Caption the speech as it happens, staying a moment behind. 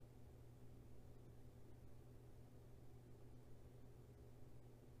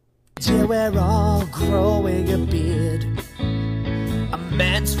till we're all growing a beard. A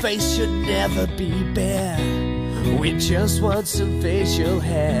man's face should never be bare. We just want some facial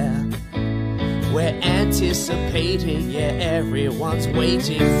hair. We're anticipating, yeah, everyone's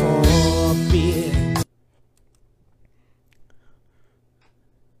waiting for a beer.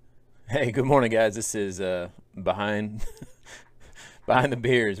 Hey, good morning, guys. This is behind the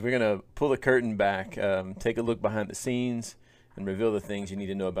beers. We're gonna pull the curtain back, take a look behind the scenes, and reveal the things you need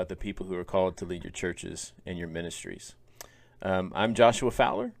to know about the people who are called to lead your churches and your ministries. I'm Joshua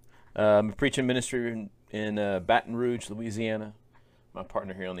Fowler. I'm a preaching ministry in Baton Rouge, Louisiana. My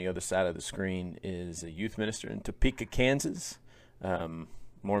partner here on the other side of the screen is a youth minister in Topeka, Kansas.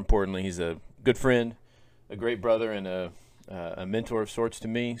 More importantly, he's a good friend, a great brother, and a mentor of sorts to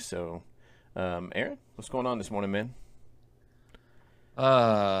me. So, Aaron, what's going on this morning, man?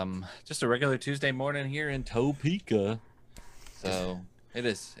 Just a regular Tuesday morning here in Topeka. So it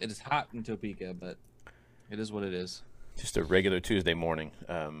is hot in Topeka, but it is what it is. Just a regular Tuesday morning.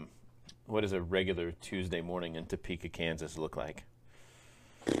 What does a regular Tuesday morning in Topeka, Kansas look like?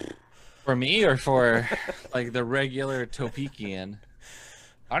 For me, or for like the regular Topekian?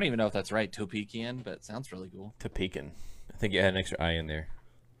 I don't even know if that's right, Topekian, but it sounds really cool. Topekan. I think you had an extra I in there.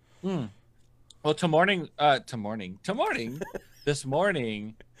 Well, this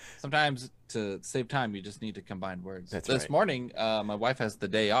morning, sometimes to save time, you just need to combine words. That's this right. morning, my wife has the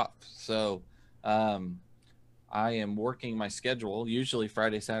day off, so I am working my schedule. Usually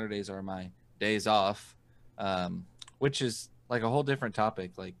Friday, Saturdays are my days off, which is like a whole different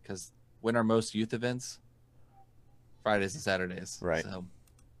topic, like, because when are most youth events? Fridays and Saturdays. Right. So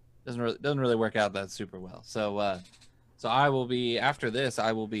doesn't really work out that super well. So I will be, after this,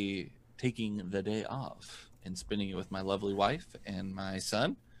 I will be taking the day off and spending it with my lovely wife and my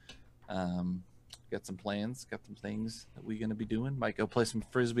son. Got some plans, got some things that we're going to be doing. Might go play some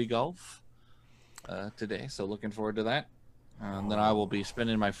Frisbee golf today, so looking forward to that. Then I will be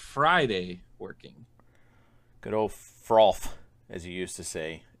spending my Friday working. Good old froth, as you used to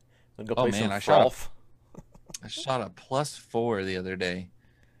say. Go play some I froth. shot a +4 the other day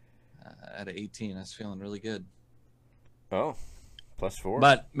at 18. I was feeling really good. Oh, +4.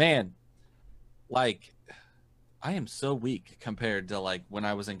 But man, like, I am so weak compared to like when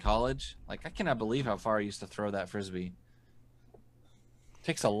I was in college. Like, I cannot believe how far I used to throw that Frisbee.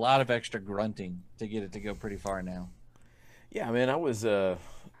 Takes a lot of extra grunting to get it to go pretty far now. Yeah, I mean, I was so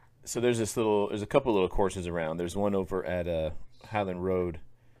there's a couple little courses around. There's one over at Highland Road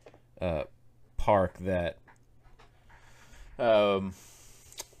Park that I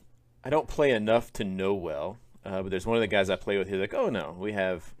don't play enough to know well, but there's one of the guys I play with. He's like, "Oh no, we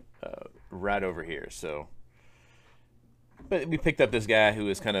have right over here." So, but we picked up this guy who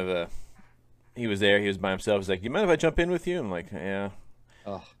was kind of he was there. He was by himself. He's like, "You mind if I jump in with you?" I'm like, "Yeah,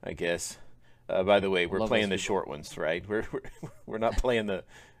 I guess." By the way, we're playing the short ones, right? We're not playing the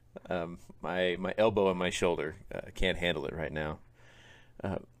my elbow and my shoulder can't handle it right now.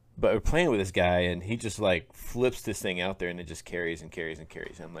 But we're playing with this guy, and he just like flips this thing out there, and it just carries and carries and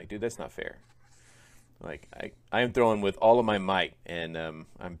carries. I'm like, dude, that's not fair. Like I am throwing with all of my might, and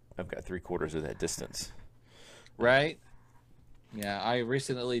I've got 3/4 of that distance. Right? Yeah, I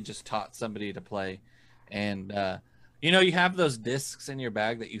recently just taught somebody to play, and you have those discs in your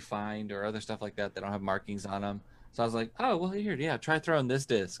bag that you find or other stuff like that that don't have markings on them. So I was like, oh, well, here, yeah, try throwing this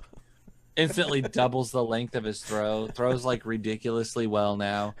disc. Instantly doubles the length of his throw. Throws like ridiculously well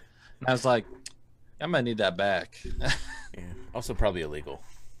now. And I was like, I'm gonna need that back. Yeah. Also, probably illegal.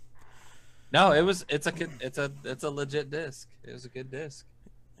 No, it's a legit disc. It was a good disc.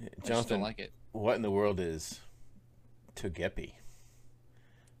 Jonathan, I just don't like it. What in the world is Togepi?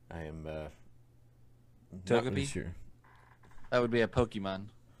 I am not really Togepi? sure. That would be a Pokemon.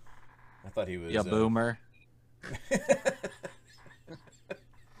 I thought he was. Yeah, boomer.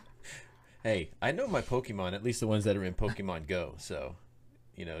 Hey, I know my Pokemon, at least the ones that are in Pokemon Go. So,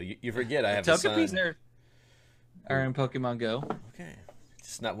 you forget I have a Togepis son. are in Pokemon Go. Okay,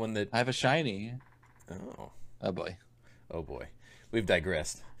 just not one that. I have a shiny. Oh, Oh boy. oh boy, we've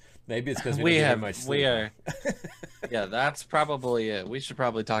digressed. Maybe it's because we We don't get have. much sleep. We are. Yeah, that's probably it. We should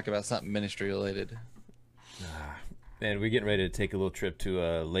probably talk about something ministry related. Man, we're getting ready to take a little trip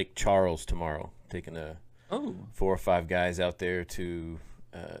to Lake Charles tomorrow. Taking 4 or 5 guys out there to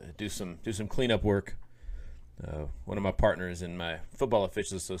do some cleanup work. One of my partners in my football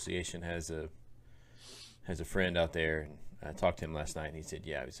officials association has a friend out there, and I talked to him last night, and he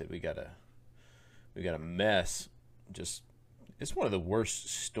said, we got a mess. Just it's one of the worst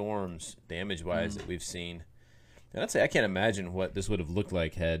storms damage wise that we've seen. And I'd say I can't imagine what this would have looked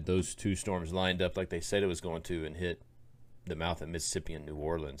like had those 2 storms lined up like they said it was going to and hit the mouth of Mississippi and New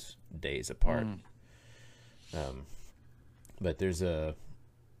Orleans days apart. But there's a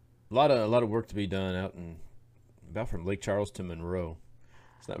lot of work to be done out in about from Lake Charles to Monroe.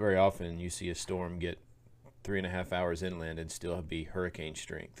 It's not very often you see a storm get 3.5 hours inland and still be hurricane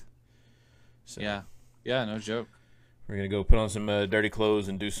strength. So yeah, no joke. we're gonna go put on some dirty clothes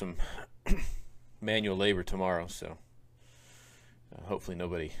and do some manual labor tomorrow. So hopefully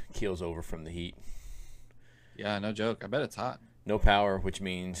nobody keels over from the heat. Yeah, no joke. I bet it's hot. No power, which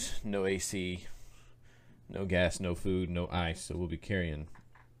means no AC, no gas, no food, no ice. So we'll be carrying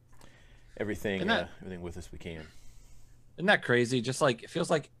everything everything with us we can. Isn't that crazy? Just like it feels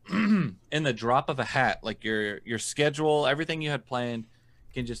like in the drop of a hat, like your schedule, everything you had planned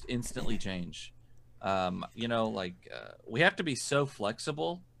can just instantly change. You know, like we have to be so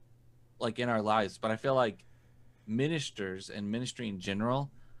flexible, like in our lives. But I feel like ministers and ministry in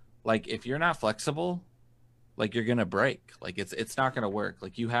general, like if you're not flexible, like you're gonna break. Like it's not gonna work.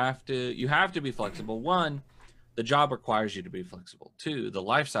 Like you have to be flexible. One, the job requires you to be flexible. Two, the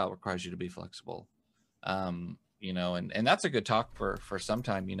lifestyle requires you to be flexible. You know, and that's a good talk for some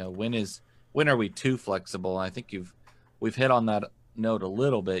time. You know, when are we too flexible? I think we've hit on that note a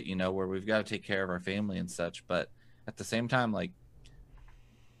little bit, you know, where we've got to take care of our family and such, but at the same time, like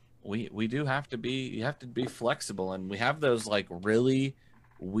we do have to be, you have to be flexible, and we have those like really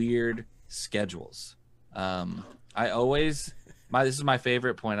weird schedules. I always this is my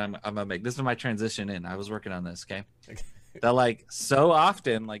favorite point I'm gonna make. This is my transition in. I was working on this, okay? That like so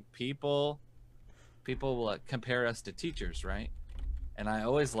often like people will compare us to teachers, right? And I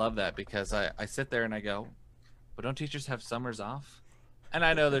always love that because I sit there and I go, but don't teachers have summers off? And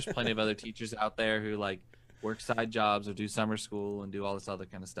I know there's plenty of other teachers out there who like work side jobs or do summer school and do all this other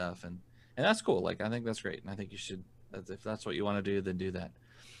kind of stuff. And that's cool. Like, I think that's great. And I think you should, if that's what you want to do, then do that.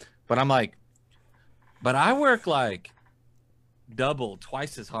 But I'm like, but I work like double,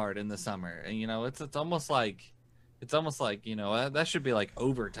 twice as hard in the summer. And, you know, it's almost like, you know, that should be like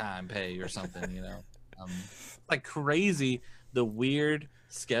overtime pay or something, you know, like crazy, the weird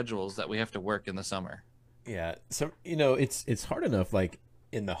schedules that we have to work in the summer. Yeah. So, you know, it's hard enough, like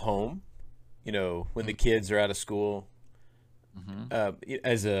in the home, you know, when the kids are out of school, I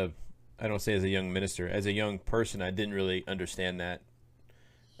don't say as a young minister, as a young person, I didn't really understand that.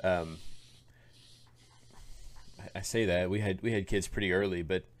 I say that we had kids pretty early,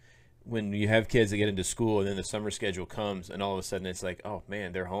 but when you have kids that get into school and then the summer schedule comes and all of a sudden it's like, oh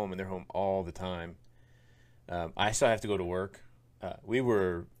man, they're home and they're home all the time. I still have to go to work. We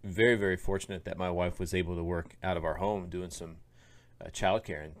were very, very fortunate that my wife was able to work out of our home doing some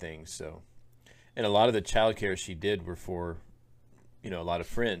childcare and things. So, and a lot of the childcare she did were for, you know, a lot of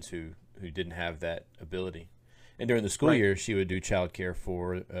friends who didn't have that ability. And during the school year, she would do childcare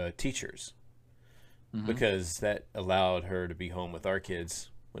for teachers because that allowed her to be home with our kids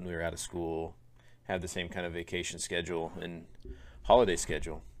when we were out of school, have the same kind of vacation schedule and holiday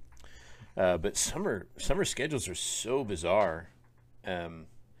schedule. But summer schedules are so bizarre. And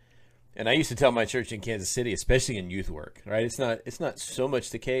I used to tell my church in Kansas City, especially in youth work, right? It's not so much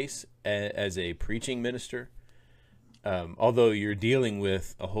the case as a preaching minister, although you're dealing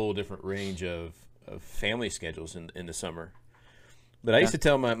with a whole different range of family schedules in the summer. But I used to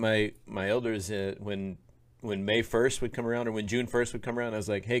tell my elders when May 1st would come around or when June 1st would come around, I was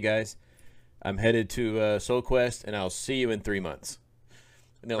like, hey guys, I'm headed to Soul Quest and I'll see you in 3 months.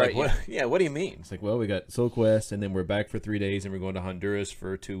 And they're like, what? Yeah, what do you mean? It's like, well, we got Soul Quest, and then we're back for 3 days, and we're going to Honduras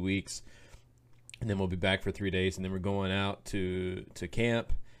for 2 weeks, and then we'll be back for 3 days, and then we're going out to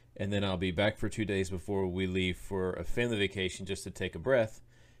camp, and then I'll be back for 2 days before we leave for a family vacation just to take a breath,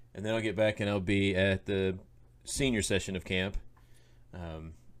 and then I'll get back and I'll be at the senior session of camp,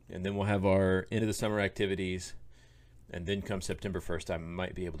 and then we'll have our end of the summer activities, and then come September 1st, I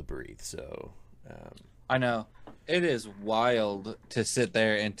might be able to breathe. So I know. It is wild to sit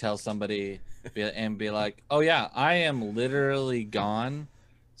there and tell somebody and be like, oh yeah, I am literally gone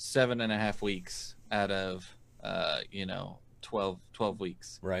 7.5 weeks out of, 12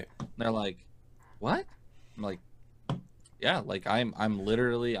 weeks. Right. And they're like, what? I'm like, yeah, like I'm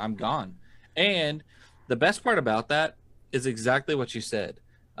gone. And the best part about that is exactly what you said.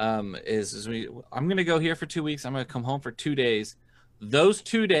 I'm going to go here for 2 weeks. I'm going to come home for 2 days. Those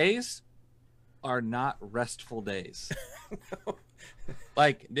 2 days are not restful days. No.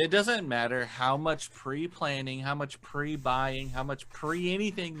 Like, it doesn't matter how much pre-planning, how much pre-buying, how much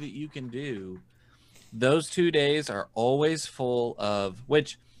anything that you can do. Those 2 days are always full of,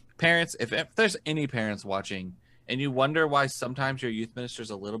 which parents, if there's any parents watching and you wonder why sometimes your youth minister's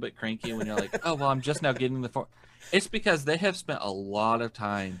a little bit cranky when you're like, oh, well, I'm just now getting it's because they have spent a lot of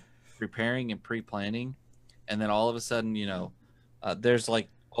time preparing and pre-planning, and then all of a sudden, there's like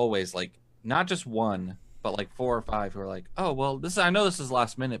always like not just one, but like 4 or 5 who are like, oh well, I know this is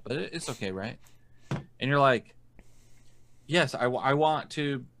last minute, but it's okay, right? And you're like, yes, I want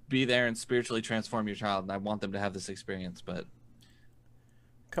to be there and spiritually transform your child, and I want them to have this experience, but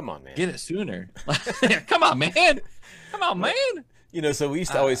come on, man, get it sooner. Come on, man. So we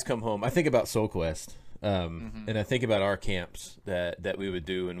used to always come home. I think about Soul Quest, and I think about our camps that we would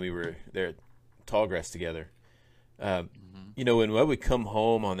do when we were there at Tallgrass together. When we would come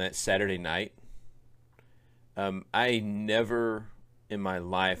home on that Saturday night, I never in my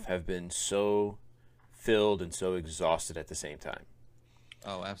life have been so filled and so exhausted at the same time.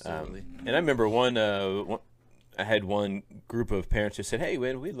 Oh, absolutely. And I remember I had one group of parents who said, hey,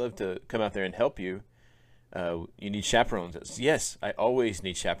 man, we'd love to come out there and help you. You need chaperones. Yes, I always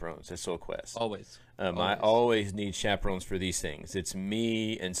need chaperones at Soul Quest. Always. I always need chaperones for these things. It's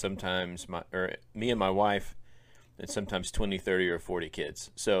me and sometimes me and my wife and sometimes 20, 30, or 40 kids.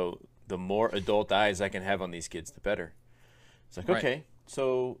 So the more adult eyes I can have on these kids, the better. It's like, okay,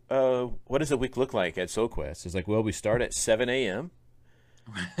 so what does a week look like at Soul Quest? It's like, well, we start at 7 a.m.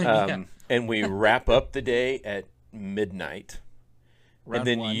 And we wrap up the day at midnight. And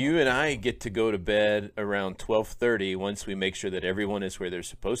then you and I get to go to bed around 12:30 once we make sure that everyone is where they're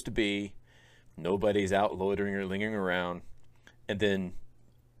supposed to be. Nobody's out loitering or lingering around. And then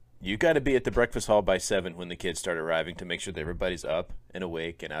you got to be at the breakfast hall by 7 when the kids start arriving to make sure that everybody's up and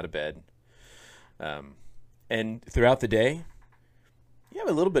awake and out of bed. And throughout the day, you have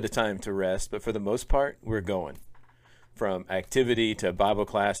a little bit of time to rest, but for the most part, we're going. From activity to Bible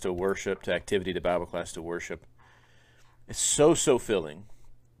class to worship to activity to Bible class to worship. It's so filling.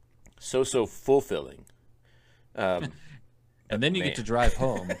 So fulfilling. And then you get to drive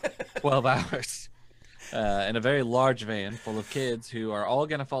home 12 hours in a very large van full of kids who are all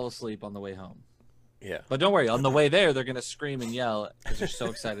going to fall asleep on the way home. Yeah. But don't worry, on the way there, they're going to scream and yell because they're so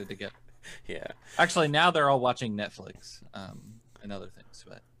excited to get. Yeah. Actually, now they're all watching Netflix and other things.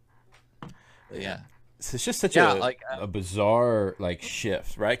 But yeah. It's just such a bizarre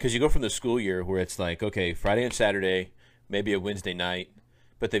shift, right? Because you go from the school year where it's like, okay, Friday and Saturday, maybe a Wednesday night,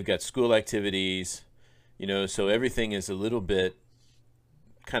 but they've got school activities, so everything is a little bit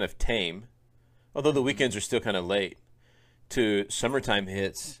kind of tame, although the weekends are still kind of late. To summertime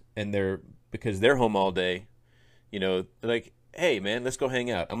hits, and because they're home all day, like, hey, man, let's go hang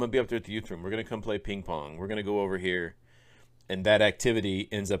out. I'm going to be up there at the youth room. We're going to come play ping pong. We're going to go over here. And that activity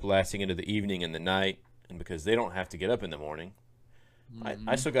ends up lasting into the evening and the night. And because they don't have to get up in the morning,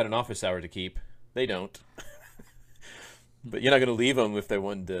 I still got an office hour to keep. They don't. But you're not going to leave them if they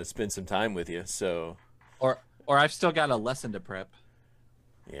want to spend some time with you. So, or I've still got a lesson to prep.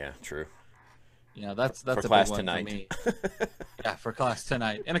 Yeah, true. That's for a class big one tonight. For me. Yeah, for class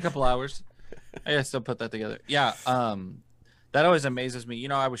tonight in a couple hours. I gotta still put that together. Yeah, that always amazes me.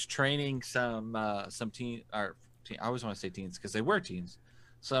 I was training some teen. I always want to say teens because they were teens.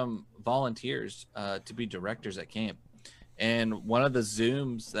 Some volunteers to be directors at camp, and one of the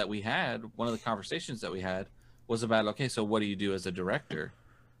Zooms that we had, one of the conversations that we had was about, okay, so what do you do as a director?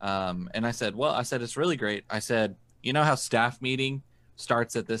 And I said, it's really great. I said, you know how staff meeting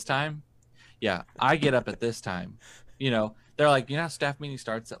starts at this time? Yeah, I get up at this time. They're like, how staff meeting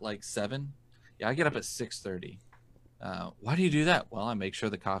starts at like 7? Yeah, I get up at 6:30. Why do you do that? Well, I make sure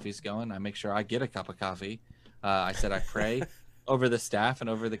the coffee's going. I make sure I get a cup of coffee. I said I pray over the staff and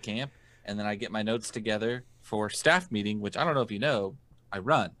over the camp, and then I get my notes together for staff meeting, which I don't know if you know, I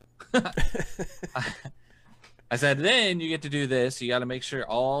run. I said, then you get to do this. You got to make sure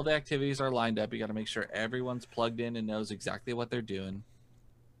all the activities are lined up. You got to make sure everyone's plugged in and knows exactly what they're doing.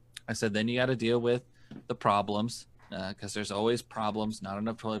 I said, then you got to deal with the problems because there's always problems, not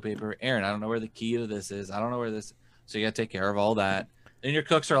enough toilet paper. Aaron, I don't know where the key to this is. I don't know where this. So you got to take care of all that. Then your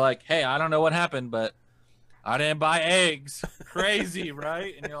cooks are like, hey, I don't know what happened, but I didn't buy eggs. Crazy,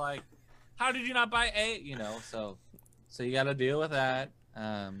 right? And you're like, how did you not buy eggs? So you got to deal with that.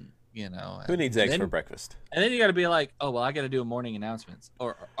 Who needs eggs for breakfast? And then you got to be like, oh, well, I got to do a morning announcements,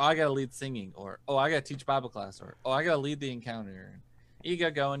 or I got to lead singing, or I got to teach Bible class, or I got to lead the encounter. You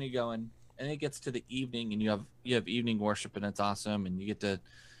got going, and then it gets to the evening, and you have evening worship, and it's awesome, and you got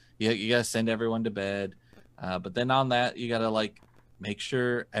to send everyone to bed. But then on that, you got to make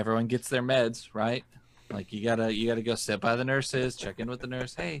sure everyone gets their meds, right? You gotta go sit by the nurses, check in with the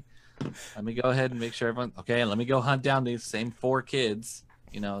nurse. Hey, let me go ahead and make sure everyone okay. And let me go hunt down these same 4 kids.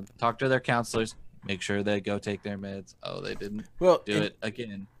 Talk to their counselors, make sure they go take their meds. Oh, they didn't do it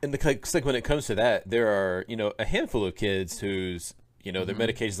again. And when it comes to that, there are a handful of kids whose their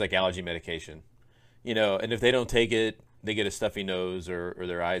medication is like allergy medication, and if they don't take it, they get a stuffy nose or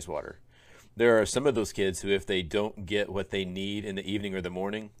their eyes water. there are some of those kids who, if they don't get what they need in the evening or the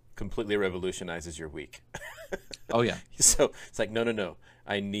morning, completely revolutionizes your week. Oh yeah. So it's like, no.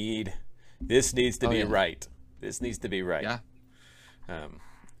 This needs to be yeah. right. This needs to be right. Yeah. Um,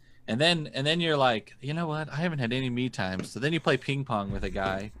 And then you're like, you know what? I haven't had any me time. So then you play ping pong with a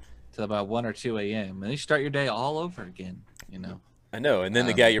guy till about 1 or 2 a.m. and then you start your day all over again. You know. I know. And then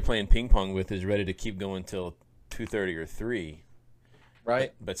the guy you're playing ping pong with is ready to keep going till 2:30 or 3.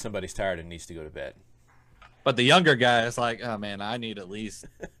 Right. But somebody's tired and needs to go to bed. But the younger guy is like, oh man, I need at least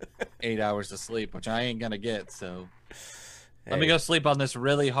 8 hours of sleep, which I ain't gonna get. So let me Hey, go sleep on this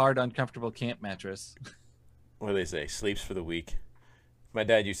really hard, uncomfortable camp mattress. what do they say? Sleeps for the week. My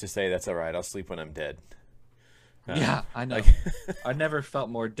dad used to say, "That's all right. I'll sleep when I'm dead." Yeah, I know. like- I never felt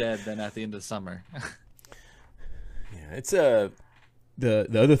more dead than at the end of summer. Yeah, it's the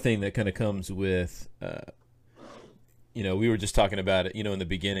other thing that kind of comes with, we were just talking about it, in the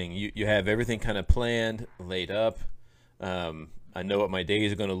beginning. You have everything kind of planned, laid up. I know what my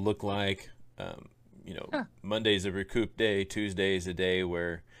days are going to look like. Monday's a recoup day. Tuesday is a day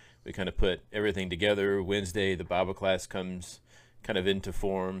where we kind of put everything together. Wednesday, the Bible class comes kind of into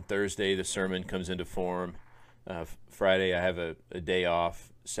form. Thursday, the sermon comes into form. Friday, I have a day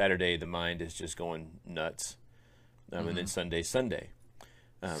off. Saturday, the mind is just going nuts. And then Sunday.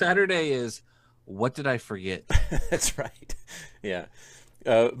 Saturday is, what did I forget? That's right. Yeah.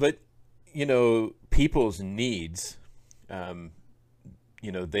 But, people's needs,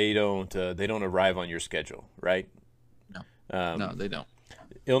 they don't arrive on your schedule, right? No. No, they don't.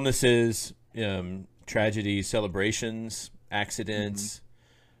 Illnesses, tragedies, celebrations, accidents,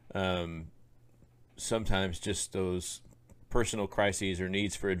 sometimes just those personal crises or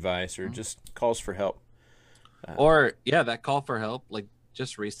needs for advice or just calls for help. Or that call for help, like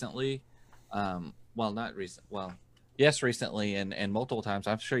just recently, not recent, yes, recently and multiple times.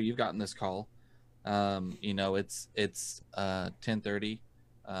 I'm sure you've gotten this call. It's 10:30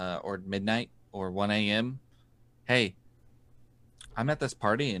 or midnight or 1 a.m. Hey, I'm at this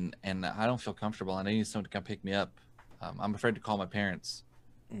party and I don't feel comfortable and I need someone to come pick me up. I'm afraid to call my parents.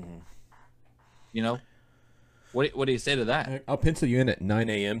 What do you say to that? I'll pencil you in at 9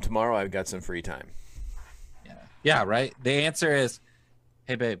 a.m. tomorrow. I've got some free time. Yeah, right. The answer is,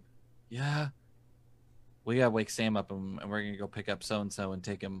 hey, babe, we gotta wake Sam up and we're gonna go pick up so and so and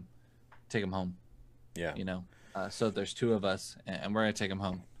take him home. Yeah. So there's 2 of us and we're gonna take him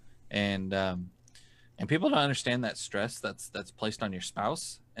home, and people don't understand that stress that's placed on your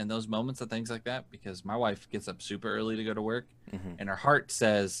spouse and those moments and things like that, because my wife gets up super early to go to work, and her heart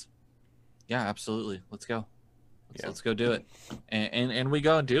says, yeah, absolutely, let's go, let's go do it, and we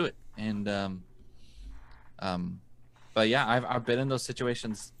go and do it, and but yeah, I've been in those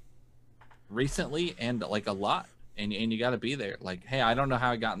situations recently and like a lot, and you got to be there. Like, hey, I don't know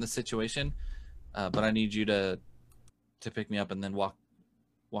how I got in this situation, but I need you to pick me up and then walk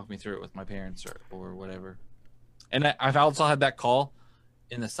me through it with my parents or whatever. And I've also had that call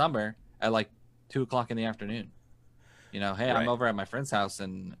in the summer at like 2:00 in the afternoon. Hey, right. I'm over at my friend's house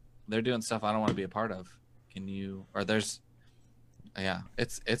and they're doing stuff I don't want to be a part of. Can you? Or there's. Yeah,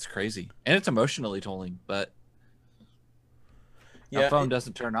 it's crazy and it's emotionally tolling, but our phone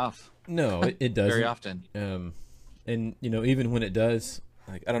doesn't turn off. No, it doesn't very often. And even when it does,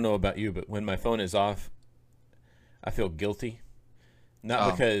 like, I don't know about you, but when my phone is off, I feel guilty.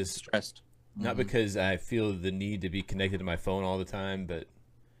 Not because stressed. Not because I feel the need to be connected to my phone all the time, but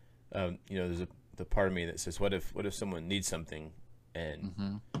there's the part of me that says, what if someone needs something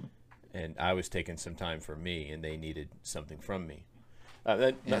and I was taking some time for me and they needed something from me.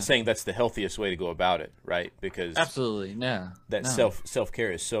 Not saying that's the healthiest way to go about it, right? Because absolutely,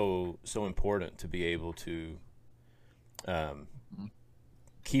 self-care is so important to be able to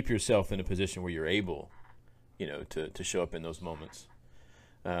keep yourself in a position where you're able, to show up in those moments.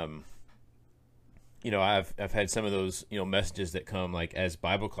 I've had some of those messages that come like as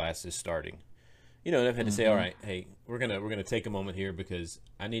Bible class is starting, and I've had to say, all right, hey, we're gonna take a moment here because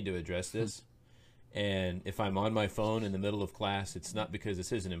I need to address this. And if I'm on my phone in the middle of class, it's not because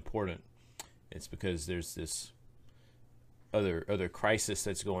this isn't important. It's because there's this other crisis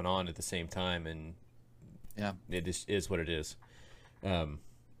that's going on at the same time, and it just is what it is.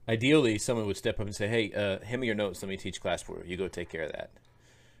 Ideally, someone would step up and say, "Hey, hand me your notes. Let me teach class for you. You go take care of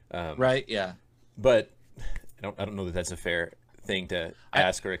that." Right? Yeah. But I don't know that that's a fair thing to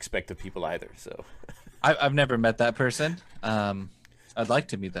ask or expect of people either. So I've never met that person. I'd like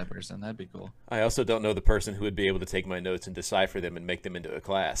to meet that person. That'd be cool. I also don't know the person who would be able to take my notes and decipher them and make them into a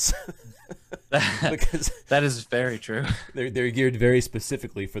class. Because that is very true. They're geared very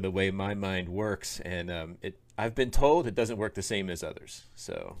specifically for the way my mind works, and I've been told it doesn't work the same as others.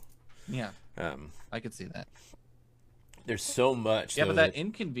 So Yeah, Um, I could see that. there's so much. Yeah, though, but that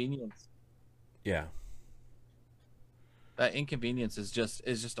inconvenience, yeah. is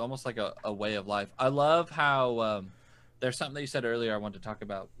just almost like a way of life. I love how there's something that you said earlier I wanted to talk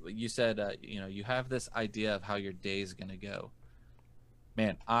about. You said you have this idea of how your day is gonna go.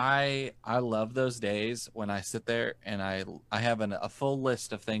 Man, I love those days when I sit there and I have a full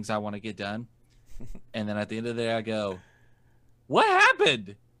list of things I want to get done, and then at the end of the day I go, what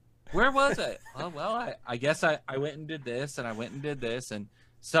happened? Where was it? I guess I went and did this, and I went and did this, and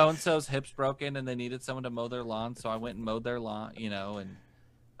so and so's hips broken, and they needed someone to mow their lawn, so I went and mowed their lawn,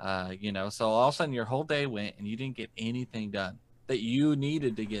 and so all of a sudden your whole day went, and you didn't get anything done that you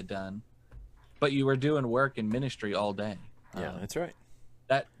needed to get done, but you were doing work in ministry all day. Yeah, that's right.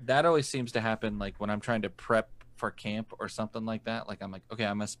 That always seems to happen, like when I'm trying to prep for camp or something like that. Like I'm like, okay,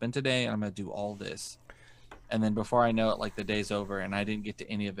 I'm gonna spend today, and I'm gonna do all this. And then before I know it, like the day's over and I didn't get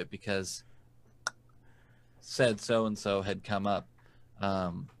to any of it because said so-and-so had come up.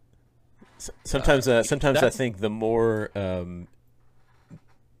 Sometimes I think the more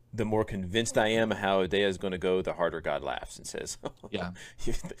convinced I am how a day is going to go, the harder God laughs and says, Yeah.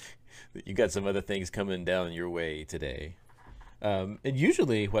 you got some other things coming down your way today. And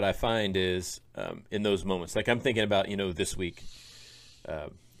usually what I find is in those moments, like I'm thinking about, this week,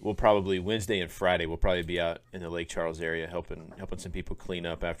 we'll probably Wednesday and Friday we'll probably be out in the Lake Charles area helping some people clean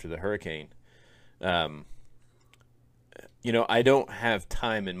up after the hurricane. I don't have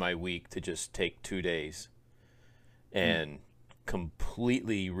time in my week to just take 2 days and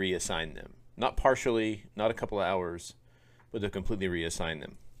completely reassign them. Not partially, not a couple of hours, but to completely reassign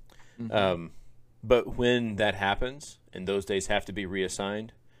them. Mm-hmm. But when that happens and those days have to be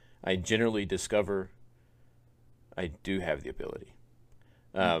reassigned, I generally discover I do have the ability.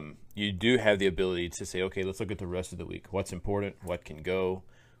 You do have the ability to say, okay, let's look at the rest of the week. What's important? What can go?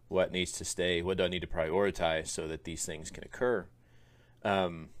 What needs to stay? What do I need to prioritize so that these things can occur?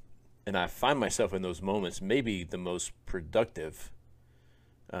 And I find myself in those moments maybe the most productive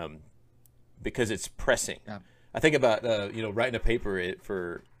because it's pressing. Yeah. I think about, writing a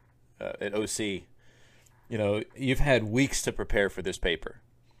paper at OC. You've had weeks to prepare for this paper.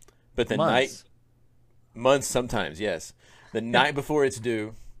 But the months sometimes, yes. The night before it's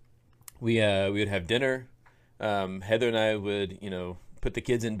due, we would have dinner. Heather and I would, put the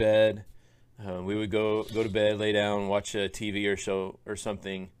kids in bed. We would go to bed, lay down, watch a TV or show or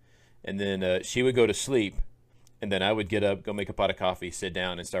something, and then she would go to sleep, and then I would get up, go make a pot of coffee, sit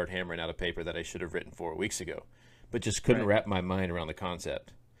down, and start hammering out a paper that I should have written 4 weeks ago, but just couldn't wrap my mind around the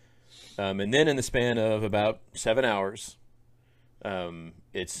concept. And then in the span of about 7 hours,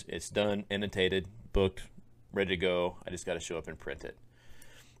 it's done, annotated, booked, ready to go. I just got to show up and print it.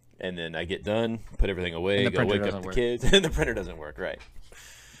 And then I get done, put everything away, go wake up the kids, and the printer doesn't work, right.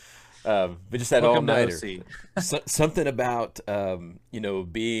 But just that all-nighter. Something about,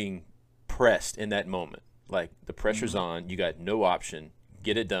 being pressed in that moment. Like the pressure's on, you got no option,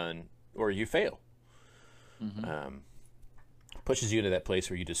 get it done, or you fail. Pushes you into that place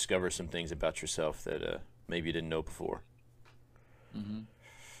where you discover some things about yourself that maybe you didn't know before.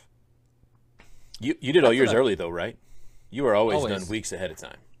 You did all yours early, though, right? You were always done weeks ahead of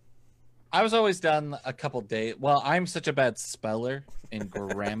time. I was always done a couple days. Well, I'm such a bad speller and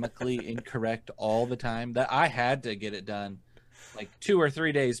grammatically incorrect all the time that I had to get it done like 2 or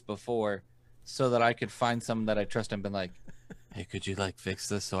 3 days before so that I could find someone that I trust and been like, hey, could you fix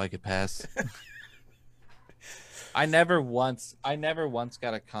this so I could pass? I never once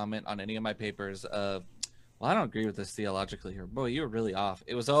got a comment on any of my papers of, well, I don't agree with this theologically here. Boy, you were really off.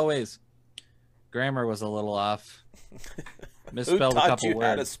 It was always grammar was a little off. Misspelled a couple words.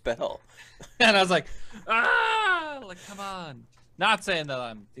 How to spell? And I was like, come on. Not saying that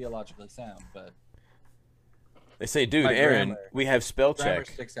I'm theologically sound, but they say, dude, Aaron, we have spell check. Grammar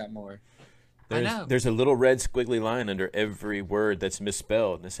sticks out more. I know. There's a little red squiggly line under every word that's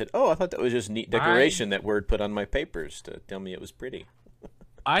misspelled. And I said, I thought that was just neat decoration that word put on my papers to tell me it was pretty.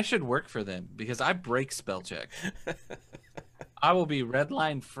 I should work for them because I break spell check. I will be red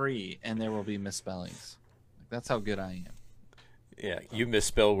line free and there will be misspellings. That's how good I am. Yeah, you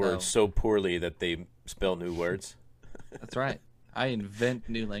misspell words so poorly that they spell new words. That's right. I invent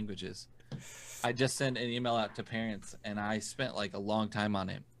new languages. I just sent an email out to parents and I spent a long time on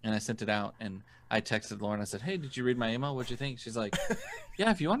it. And I sent it out and I texted Lauren. I said, hey, did you read my email? What'd you think? She's like, yeah,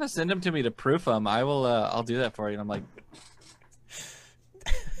 if you want to send them to me to proof them, I'll do that for you. And I'm like,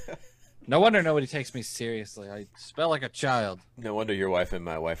 no wonder nobody takes me seriously. I spell like a child. No wonder your wife and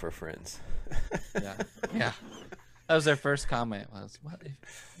my wife are friends. Yeah. That was their first comment. Was, what?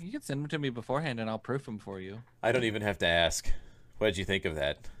 If you can send them to me beforehand and I'll proof them for you. I don't even have to ask. What did you think of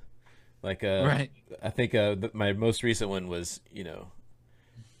that? Like, Right. I think my most recent one was,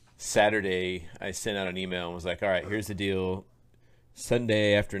 Saturday. I sent out an email and was like, all right, here's the deal.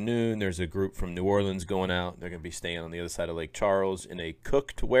 Sunday afternoon, there's a group from New Orleans going out. They're going to be staying on the other side of Lake Charles in a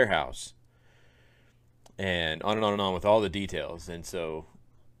cooked warehouse. And on and on and on with all the details. And so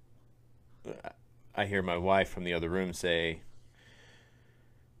I hear my wife from the other room say,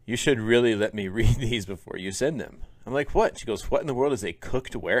 you should really let me read these before you send them. I'm like, what? She goes, what in the world is a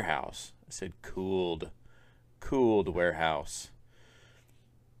cooked warehouse? I said, cooled warehouse.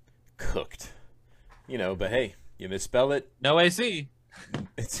 Cooked. But hey, you misspell it. No AC.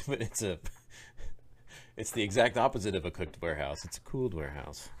 It's the exact opposite of a cooked warehouse. It's a cooled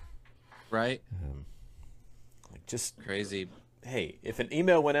warehouse. Right. Just crazy. Hey, if an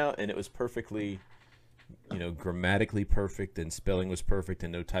email went out and it was perfectly, grammatically perfect and spelling was perfect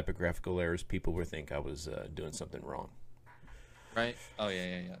and no typographical errors, people would think I was doing something wrong. Right. Oh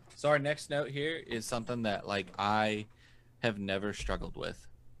yeah. So our next note here is something that I have never struggled with.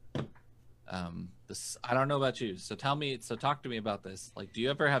 This, I don't know about you. So talk to me about this. Do you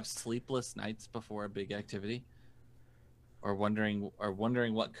ever have sleepless nights before a big activity? Or wondering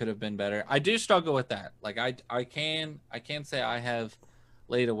what could have been better? I do struggle with that. I can say I have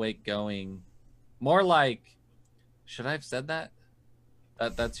laid awake going more like, should I have said that?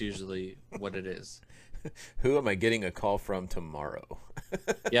 That's usually what it is. Who am I getting a call from tomorrow?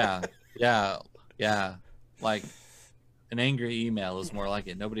 Yeah. Like an angry email is more like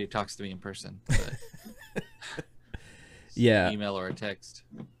it. Nobody talks to me in person. But yeah. Email or a text.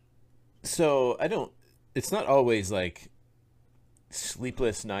 So it's not always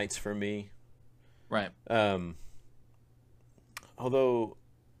sleepless nights for me. Right. Although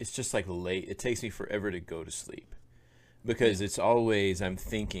it's just late. It takes me forever to go to sleep because it's always, I'm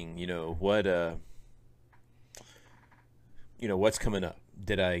thinking, what's coming up?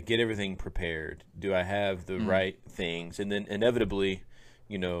 Did I get everything prepared? Do I have the right things? And then inevitably,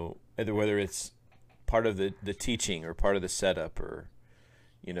 whether it's part of the teaching or part of the setup or,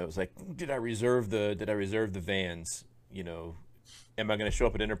 it's did I reserve the vans? Am I going to show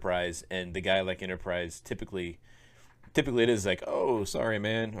up at Enterprise and the guy Enterprise typically it is oh, sorry,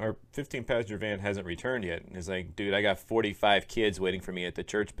 man, our 15-passenger van hasn't returned yet. And it's dude, I got 45 kids waiting for me at the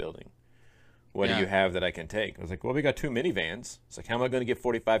church building. What do you have that I can take? I was well, we got 2 minivans. It's how am I going to get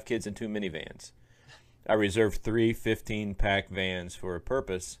 45 kids in 2 minivans? I reserved 3 15-pack vans for a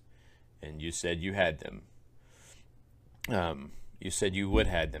purpose, and you said you had them. You said you would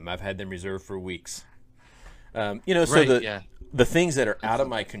have them. I've had them reserved for weeks. So the things that are out of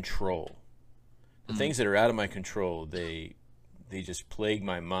my control, they just plague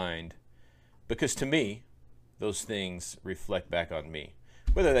my mind because to me, those things reflect back on me.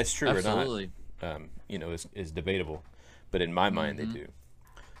 Whether that's true or not, is debatable. But in my mind, they do.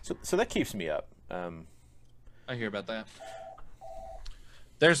 So that keeps me up. I hear about that.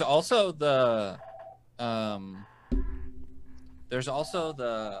 There's also the I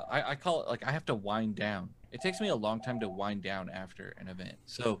call it I have to wind down. It takes me a long time to wind down after an event.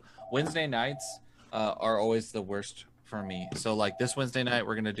 So Wednesday nights are always the worst for me. So this Wednesday night,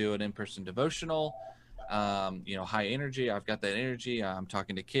 we're going to do an in-person devotional, high energy. I've got that energy. I'm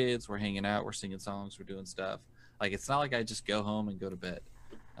talking to kids. We're hanging out. We're singing songs. We're doing stuff. It's not like I just go home and go to bed.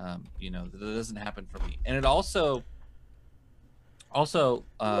 That doesn't happen for me. And it also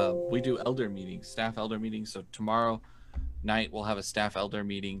we do elder meetings, staff elder meetings. So tomorrow night we'll have a staff elder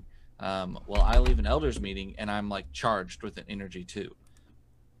meeting. I leave an elders meeting and I'm charged with an energy too.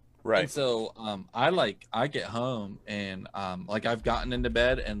 Right. And so I get home and I've gotten into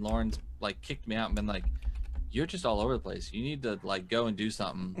bed and Lauren's kicked me out and been you're just all over the place. You need to go and do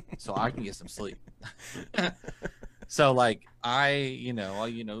something so I can get some sleep. So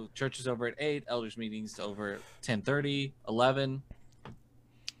church is over at 8, elders meetings over at 10:30, 11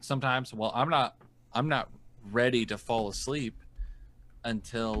 sometimes. Well, I'm not ready to fall asleep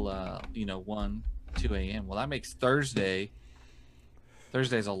until 1, 2 a.m. Well, that makes Thursday's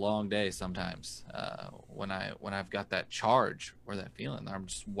a long day sometimes when I've got that charge or that feeling. I'm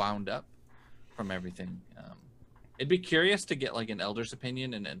just wound up from everything. It'd be curious to get an elder's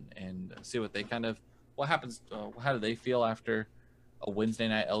opinion and see what they what happens. How do they feel after a Wednesday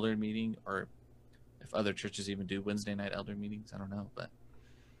night elder meeting, or if other churches even do Wednesday night elder meetings? I don't know, but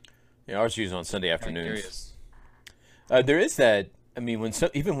ours usually on Sunday afternoons. There is that. I mean,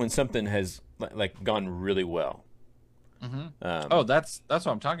 even when something has gone really well. Mm-hmm. That's what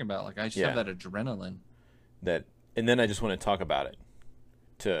I'm talking about. I just have that adrenaline. And then I just want to talk about it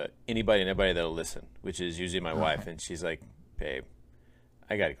to anybody that'll listen, which is usually my wife, and she's like, "Babe,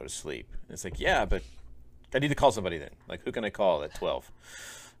 I got to go to sleep." And it's yeah, but I need to call somebody then. Who can I call at 12?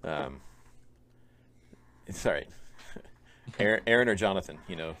 Sorry, Aaron or Jonathan.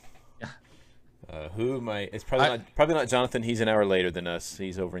 You know, who might? It's probably not Jonathan. He's an hour later than us.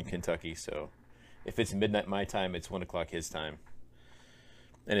 He's over in Kentucky. So, if it's midnight my time, it's 1:00 his time.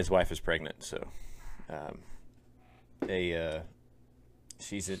 And his wife is pregnant, so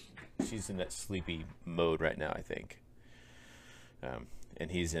she's in that sleepy mode right now, I think.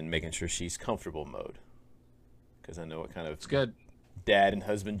 And he's in making sure she's comfortable mode, because I know what kind of dad and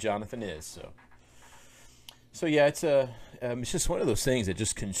husband Jonathan is. So yeah, it's just one of those things that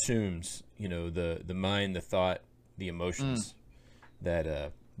just consumes, you know, the mind, the thought, the emotions.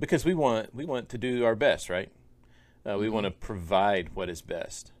 That because we want to do our best, right? We want to provide what is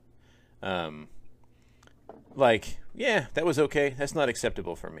best. Like, yeah, that was okay. That's not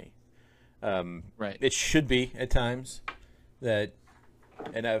acceptable for me. Right. It should be at times.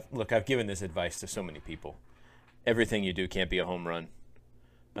 And I've given this advice to so many people. Everything you do can't be a home run.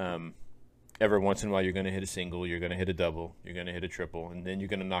 Every once in a while, you're going to hit a single, you're going to hit a double, you're going to hit a triple, and then you're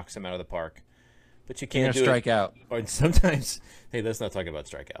going to knock some out of the park. But you can't strike out. Or sometimes, hey, let's not talk about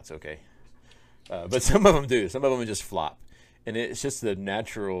strikeouts, okay? But some of them do. Some of them just flop, and it's just the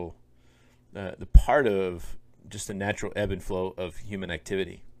natural, the part of just the natural ebb and flow of human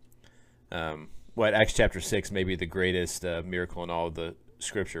activity. Acts chapter 6 may be the greatest miracle in all of the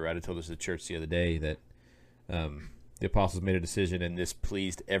Scripture. Right? I told this to the church the other day that the apostles made a decision, and this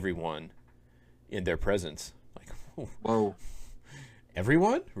pleased everyone in their presence. Like, whoa,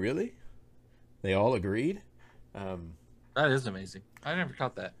 everyone? Really? They all agreed? That is amazing. I never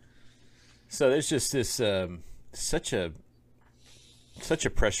caught that. So there's just this such a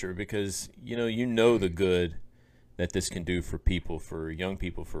pressure, because you know the good that this can do for people, for young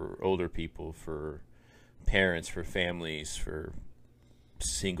people, for older people, for parents, for families, for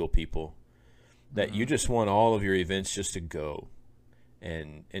single people, that you just want all of your events just to go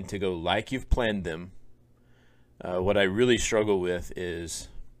and to go like you've planned them. What I really struggle with is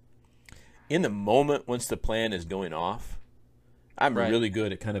in the moment, once the plan is going off, I'm really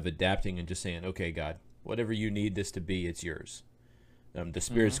good at kind of adapting and just saying, okay, God, whatever you need this to be, it's yours. The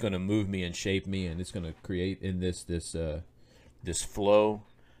Spirit's going to move me and shape me, and it's going to create in this flow.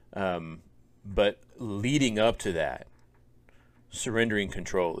 But leading up to that, surrendering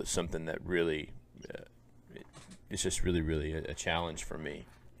control is something that really, it's just really, really a challenge for me.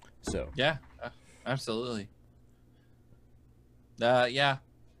 So yeah, absolutely. Yeah.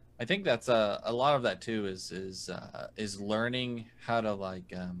 I think that's a lot of that too is learning how to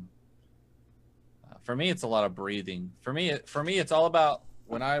like. For me, it's a lot of breathing. For me, it's all about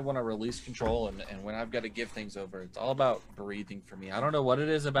when I want to release control and when I've got to give things over. It's all about breathing for me. I don't know what it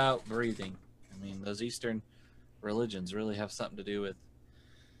is about breathing. I mean, those Eastern religions really have something to do with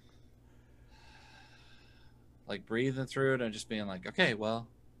like breathing through it and just being like, okay, well,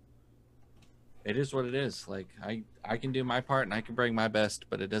 it is what it is. Like I can do my part and I can bring my best,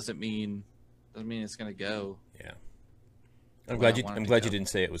 but it doesn't mean it's gonna go. Yeah. I'm glad you didn't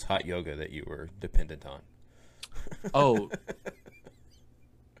say it was hot yoga that you were dependent on. Oh.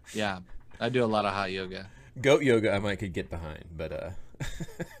 Yeah. I do a lot of hot yoga. Goat yoga I could get behind, but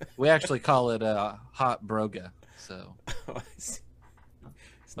we actually call it hot broga. So it's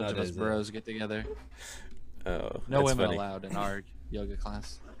a bunch of us bros get together. Oh, no women funny. allowed in our yoga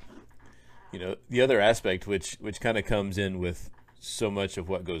class. You know, the other aspect which kind of comes in with so much of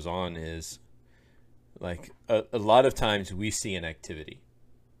what goes on is like a lot of times we see an activity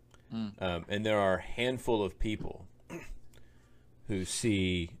and there are a handful of people who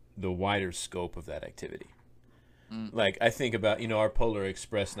see the wider scope of that activity. Like I think about, our Polar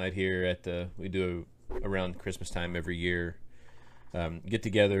Express night here we do around Christmas time every year, get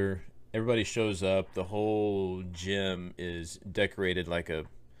together, everybody shows up, the whole gym is decorated like a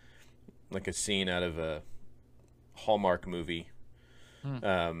scene out of a Hallmark movie.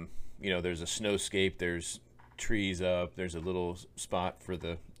 There's a snowscape, there's trees up, there's a little spot for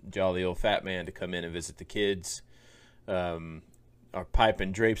the jolly old fat man to come in and visit the kids. Our pipe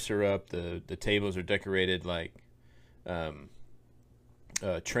and drapes are up, the tables are decorated like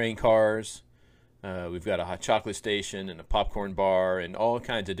train cars. We've got a hot chocolate station and a popcorn bar and all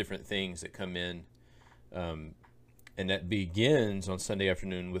kinds of different things that come in. And that begins on Sunday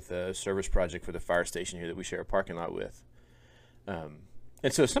afternoon with a service project for the fire station here that we share a parking lot with.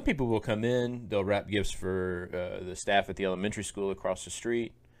 And so some people will come in, they'll wrap gifts for the staff at the elementary school across the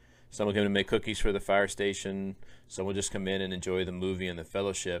street. Some will come in and make cookies for the fire station. Some will just come in and enjoy the movie and the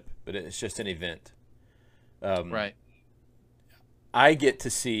fellowship. But it's just an event. Right. I get to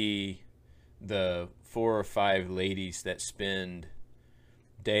see the 4 or 5 ladies that spend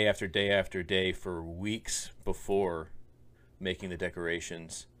day after day after day for weeks before making the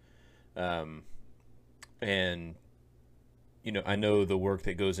decorations. And I know the work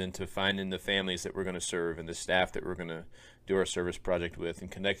that goes into finding the families that we're going to serve and the staff that we're going to do our service project with and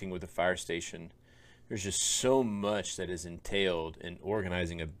connecting with the fire station. There's just so much that is entailed in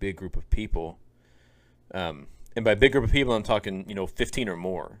organizing a big group of people. And by big group of people, I'm talking, 15 or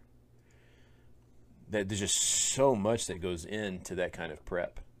more. That there's just so much that goes into that kind of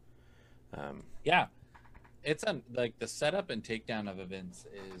prep. Yeah. It's like the setup and takedown of events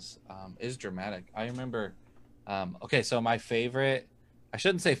is dramatic. I remember, so my favorite, I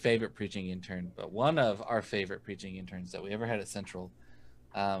shouldn't say favorite preaching intern, but one of our favorite preaching interns that we ever had at Central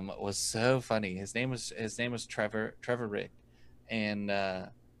was so funny. His name was Trevor Rick, and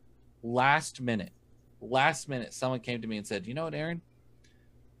last minute, someone came to me and said, "You know what, Aaron?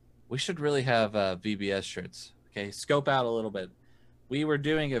 We should really have VBS shirts." Okay, scope out a little bit. We were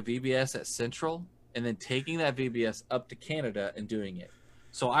doing a VBS at Central, and then taking that VBS up to Canada and doing it.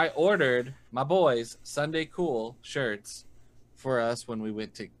 So I ordered my boys Sunday Cool shirts for us when we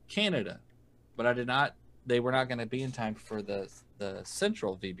went to Canada, but they were not going to be in time for the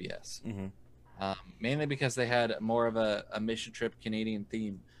Central VBS. Mm-hmm. Mainly because they had more of a mission trip Canadian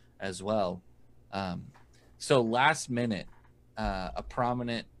theme as well. So last minute, a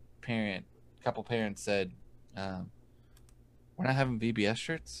prominent couple parents said, "We're not having VBS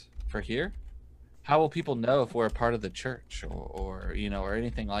shirts for here. How will people know if we're a part of the church or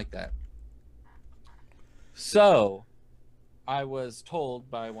anything like that?" So I was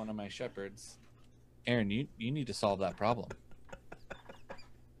told by one of my shepherds, "Aaron, you need to solve that problem."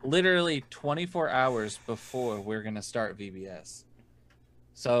 Literally 24 hours before we're going to start VBS.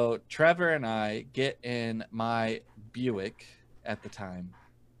 So Trevor and I get in my Buick at the time.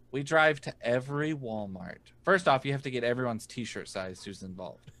 We drive to every Walmart. First off, you have to get everyone's t-shirt size who's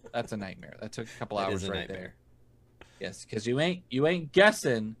involved. That's a nightmare. That took a couple hours right there. Yes, because you ain't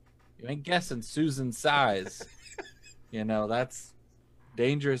guessing Susan's size. That's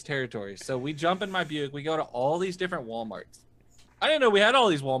dangerous territory. So we jump in my Buick. We go to all these different Walmarts. I didn't know we had all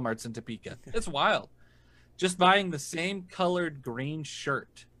these Walmarts in Topeka. It's wild. Just buying the same colored green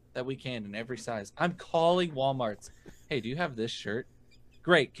shirt that we can in every size. I'm calling Walmarts. "Hey, do you have this shirt?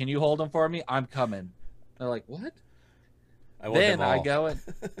 Great. Can you hold them for me? I'm coming." They're like, "What?" Then I go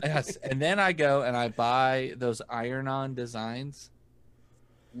and I buy those iron-on designs.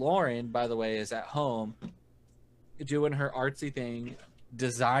 Lauren, by the way, is at home doing her artsy thing,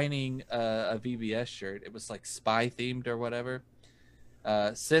 designing a VBS shirt. It was like spy themed or whatever.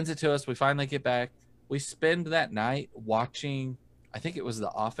 Sends it to us. We finally get back. We spend that night watching, I think it was The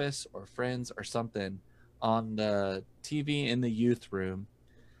Office or Friends or something, on the TV in the youth room,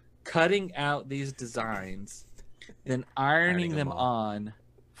 cutting out these designs, then ironing them on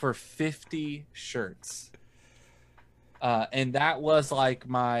for 50 shirts. And that was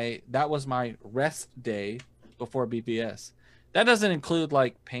my rest day before BBS. That doesn't include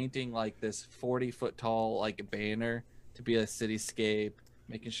like painting like this 40-foot tall like banner to be a cityscape,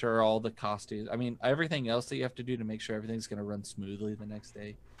 making sure all the costumes, everything else that you have to do to make sure everything's going to run smoothly the next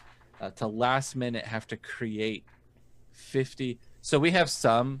day. To last minute have to create 50. So we had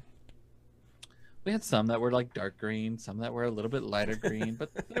some that were like dark green, some that were a little bit lighter green, but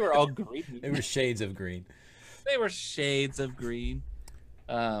they were all green. They were shades of green. It's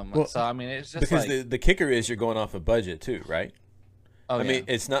just because the kicker is you're going off a budget too, right? Oh, mean,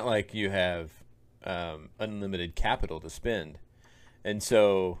 it's not like you have unlimited capital to spend. And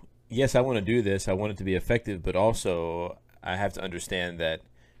so, yes, I want to do this. I want it to be effective, but also I have to understand that,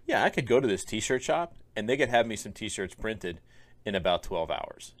 I could go to this T-shirt shop and they could have me some T-shirts printed in about 12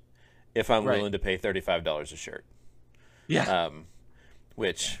 hours if I'm willing to pay $35 a shirt. Yeah.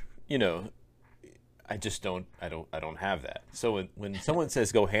 Which, I just don't have that. So when someone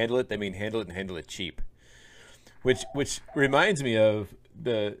says go handle it, they mean handle it and handle it cheap. Which reminds me of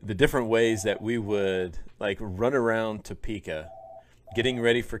the different ways that we would like run around Topeka, getting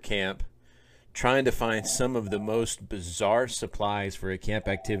ready for camp, trying to find some of the most bizarre supplies for a camp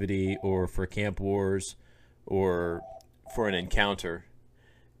activity or for Camp Wars or for an encounter.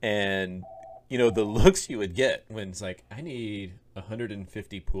 And, the looks you would get when it's like, I need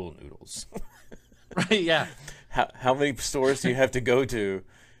 150 pool noodles. Right, yeah. How many stores do you have to go to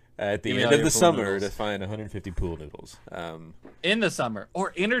at the end of the summer to find 150 pool noodles? In the summer.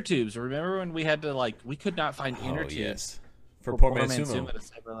 Or inner tubes. Remember when we had to, we could not find inner tubes? Yes. For Poor Man Sumo. To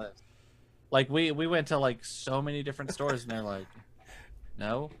save our lives. We went to, so many different stores, and they're like,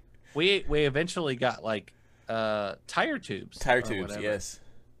 no. We eventually got, tire tubes. Tire tubes, yes.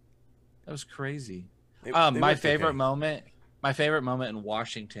 That was crazy. They my favorite moment in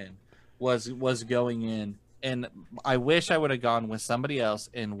Washington was going in, and I wish I would have gone with somebody else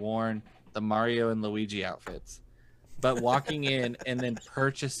and worn the Mario and Luigi outfits, but walking in and then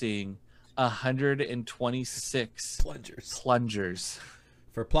purchasing 126 plungers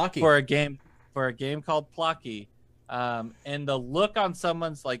for Plocky for a game called Plocky. And the look on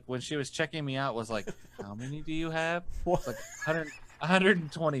someone's, like, when she was checking me out was like, how many do you have? It's like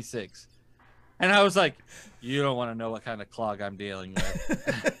 126. And I was like, you don't want to know what kind of clog I'm dealing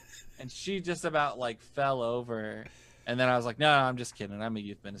with. And she just about like fell over. And then I was like, no, I'm just kidding. I'm a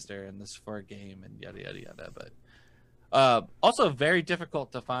youth minister and this is for a game and yada, yada, yada. But also very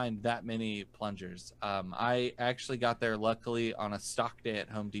difficult to find that many plungers. I actually got there luckily on a stock day at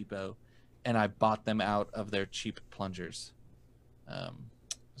Home Depot, and I bought them out of their cheap plungers.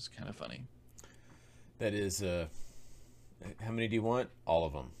 It's kind of funny. That is, how many do you want? All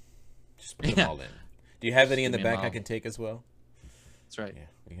of them. Just put them all in. Do you have any in the back I can take as well? That's right. Yeah,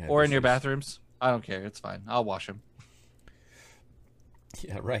 or in your bathrooms. I don't care. It's fine. I'll wash them.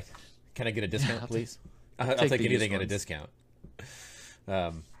 Yeah, right. Can I get a discount, please? I'll take anything at a discount.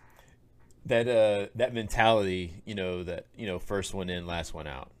 That mentality, first one in, last one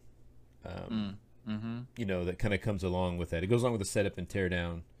out. That kind of comes along with that. It goes along with the setup and tear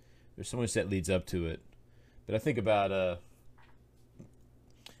down. There's so much that leads up to it. But I think about,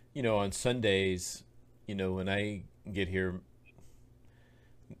 on Sundays, when I get here,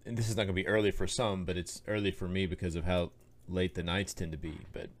 and this is not going to be early for some, but it's early for me because of how late the nights tend to be.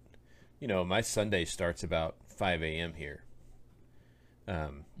 But, my Sunday starts about 5 a.m. here.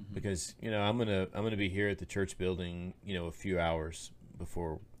 Because, I'm going to be here at the church building, a few hours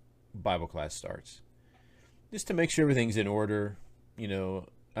before Bible class starts, just to make sure everything's in order.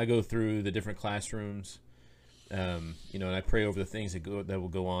 I go through the different classrooms, and I pray over the things that will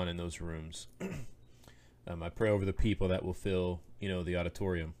go on in those rooms. I pray over the people that will fill, the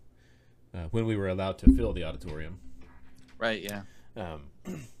auditorium, when we were allowed to fill the auditorium. Right. Yeah.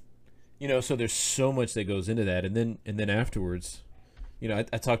 So there's so much that goes into that, and then afterwards, I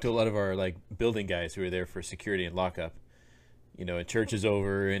talked to a lot of our building guys who are there for security and lockup. And church is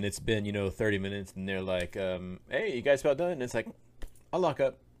over and it's been, 30 minutes and they're like, hey, you guys about done? And it's like, I'll lock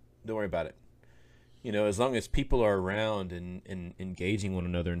up. Don't worry about it. As long as people are around and engaging one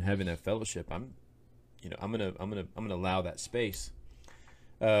another and having that fellowship, I'm gonna allow that space.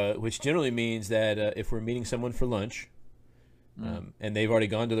 Which generally means that if we're meeting someone for lunch, and they've already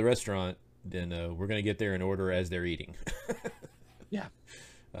gone to the restaurant, then we're gonna get there in order as they're eating. Yeah.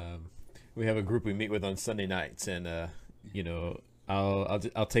 We have a group we meet with on Sunday nights, and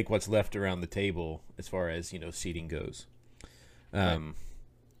I'll take what's left around the table as far as seating goes. But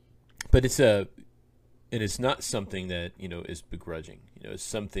it's not something that is begrudging. It's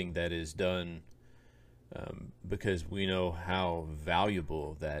something that is done because we know how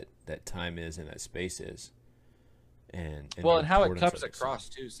valuable that time is and that space is, and how it comes across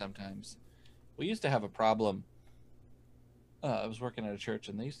too. Sometimes we used to have a problem. I was working at a church,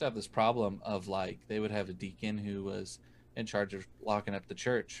 and they used to have this problem of they would have a deacon who was in charge of locking up the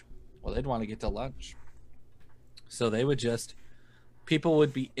church. Well, they'd want to get to lunch, so they would people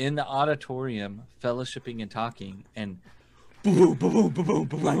would be in the auditorium fellowshipping and talking, and boom, boom, boom, boom, boom,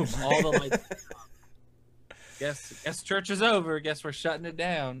 boom, all the lights. Guess church is over. Guess we're shutting it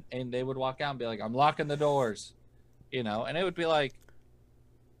down. And they would walk out and be like, I'm locking the doors, and it would be like,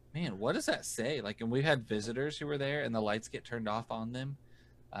 man, what does that say? And we had visitors who were there and the lights get turned off on them.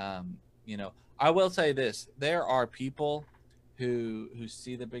 I will say this, there are people who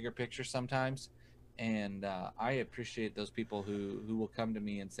see the bigger picture sometimes. And I appreciate those people who will come to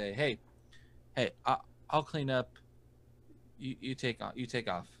me and say, hey, I'll clean up. You take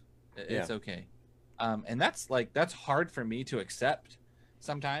off. It's okay. And that's hard for me to accept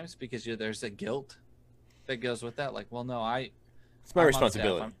sometimes because there's a guilt that goes with that. Well, no, it's my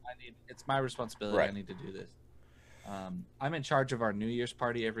responsibility. It's my responsibility. Right. I need to do this. I'm in charge of our New Year's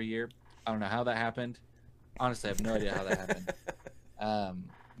party every year. I don't know how that happened. Honestly, I have no idea how that happened.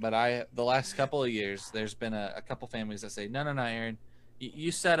 But the last couple of years, there's been a couple families that say, no, Aaron,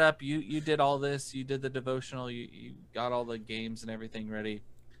 you set up, you did all this, you did the devotional, you got all the games and everything ready.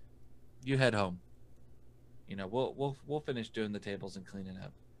 You head home. We'll finish doing the tables and cleaning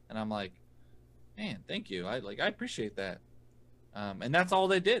up. And I'm like, man, thank you. I appreciate that. And that's all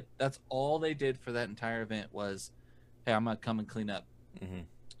they did. That's all they did for that entire event was, hey, I'm gonna come and clean up.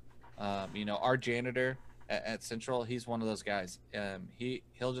 Mm-hmm. Our janitor at Central, he's one of those guys.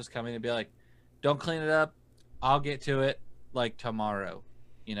 He'll just come in and be like, don't clean it up, I'll get to it tomorrow.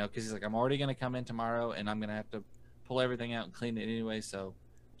 Because he's like, I'm already gonna come in tomorrow and I'm gonna have to pull everything out and clean it anyway, so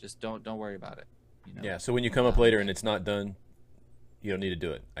just don't worry about it. Yeah, so when you come up later and it's not done, you don't need to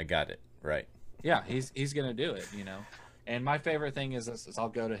do it. I got it. Right. Yeah, he's gonna do it, And my favorite thing is this: is I'll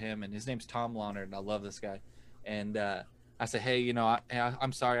go to him, and his name's Tom Lawnard, and I love this guy. And I say, hey, you know,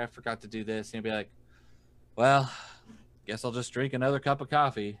 I'm sorry, I forgot to do this. And he'll be like, well, guess I'll just drink another cup of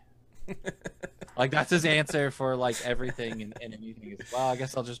coffee. Like that's his answer for like everything and anything. Is, well, I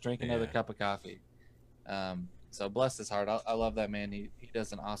guess I'll just drink another cup of coffee. So bless his heart. I love that man. He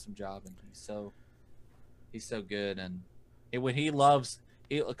does an awesome job, and he's so good. And when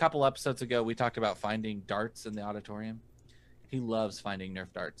a couple episodes ago, we talked about finding darts in the auditorium. He loves finding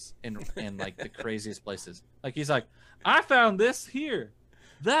Nerf darts in like the craziest places. Like he's like, I found this here.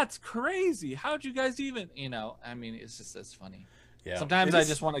 That's crazy. How'd you guys even? You know, I mean, it's funny. Yeah. Sometimes I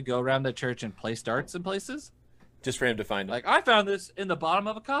just want to go around the church and place darts in places, just for him to find. Like I found this in the bottom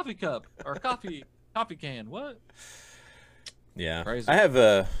of a coffee cup or a coffee can. What? Yeah, crazy. I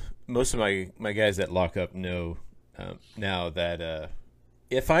have most of my guys that lock up know now that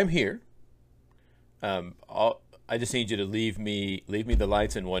if I'm here, I just need you to leave me the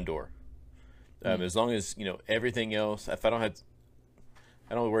lights in one door. As long as you know everything else, if I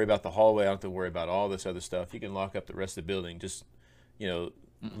don't worry about the hallway. I don't have to worry about all this other stuff. You can lock up the rest of the building. Just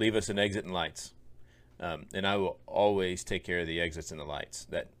leave us an exit and lights, and I will always take care of the exits and the lights.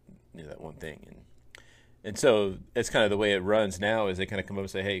 That one thing, and so it's kind of the way it runs now. Is they kind of come up and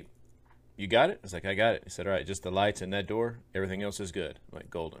say, "Hey, you got it?" I was like, "I got it." He said, "All right, just the lights and that door. Everything else is good." I'm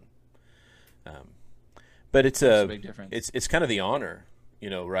like golden. But it's a big difference. It's kind of the honor,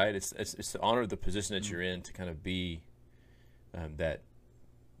 right? It's the honor of the position that you're in to kind of be that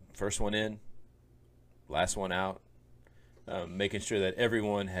first one in, last one out, making sure that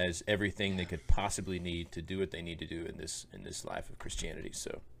everyone has everything they could possibly need to do what they need to do in this life of Christianity.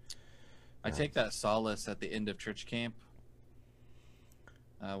 So I take that solace at the end of church camp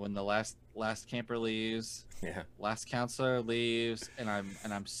when the last camper leaves, last counselor leaves, and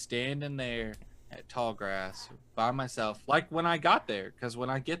I'm standing there at Tallgrass by myself, like when I got there, because when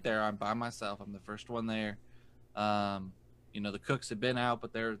I get there, I'm by myself. I'm the first one there. The cooks have been out,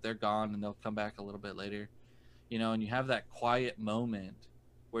 but they're gone, and they'll come back a little bit later. And you have that quiet moment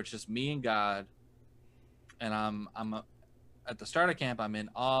where it's just me and God, and I'm at the start of camp, I'm in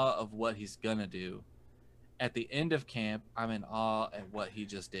awe of what he's gonna do. At the end of camp, I'm in awe at what he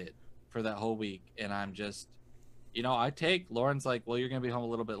just did for that whole week, and I'm just, Lauren's like, well, you're gonna be home a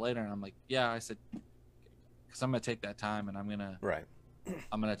little bit later, and I'm like, yeah. I said, because I'm gonna take that time, and I'm gonna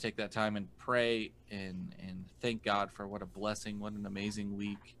take that time and pray and thank God for what a blessing, what an amazing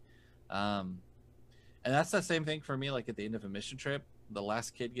week. And that's the same thing for me. Like at the end of a mission trip, the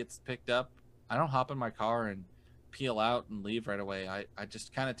last kid gets picked up. I don't hop in my car and peel out and leave right away. I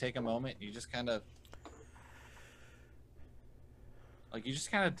just kind of take a moment. You just kind of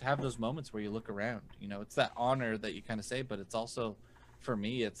have those moments where you look around. It's that honor that you kind of say, but it's also, for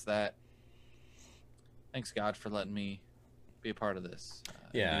me, it's that thanks God for letting me be a part of this.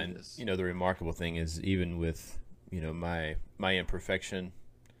 And the remarkable thing is, even with my imperfection,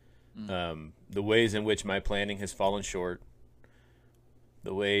 the ways in which my planning has fallen short,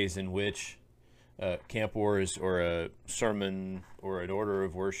 the ways in which Camp Wars or a sermon or an order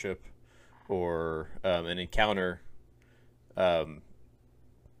of worship or an encounter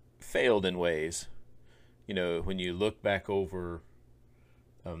failed in ways, when you look back over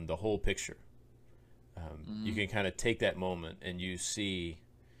the whole picture, you can kind of take that moment and you see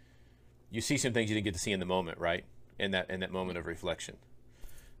some things you didn't get to see in the moment, right? In that moment of reflection,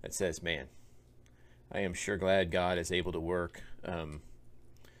 that says, man, I am sure glad God is able to work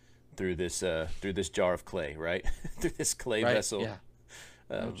through this jar of clay, right? Through this clay vessel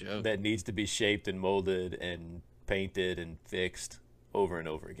that needs to be shaped and molded and painted and fixed over and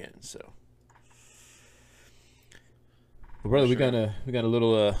over again. So, well, brother, we got a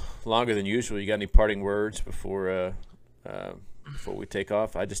little longer than usual. You got any parting words before we take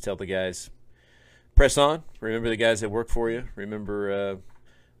off? I just tell the guys, press on. Remember the guys that work for you. Remember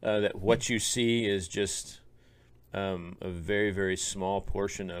that what you see is just a very, very small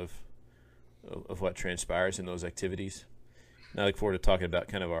portion of what transpires in those activities. And I look forward to talking about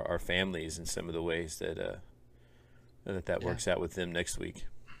kind of our families and some of the ways that works out with them next week.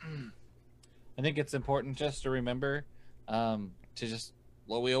 I think it's important just to remember to just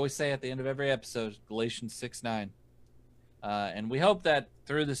what we always say at the end of every episode, Galatians 6:9. And we hope that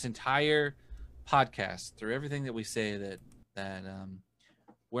through this entire podcast, through everything that we say, that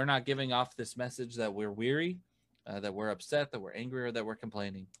we're not giving off this message that we're weary, that we're upset, that we're angry, or that we're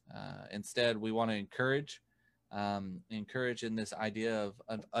complaining. Instead, we want to encourage in this idea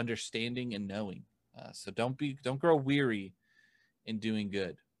of understanding and knowing. So don't grow weary in doing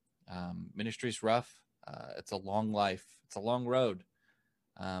good. Ministry's rough. It's a long life. It's a long road.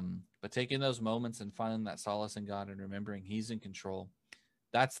 But taking those moments and finding that solace in God and remembering He's in control,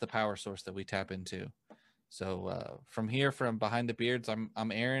 that's the power source that we tap into. So from here, from Behind the Beards,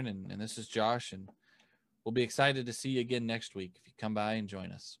 I'm Aaron, and this is Josh, and we'll be excited to see you again next week if you come by and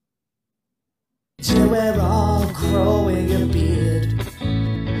join us. We're all growing a beard.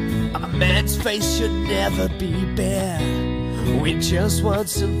 A man's face should never be bare. We just want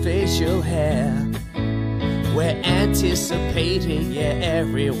some facial hair. We're anticipating, yeah,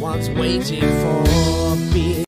 everyone's waiting for a beard.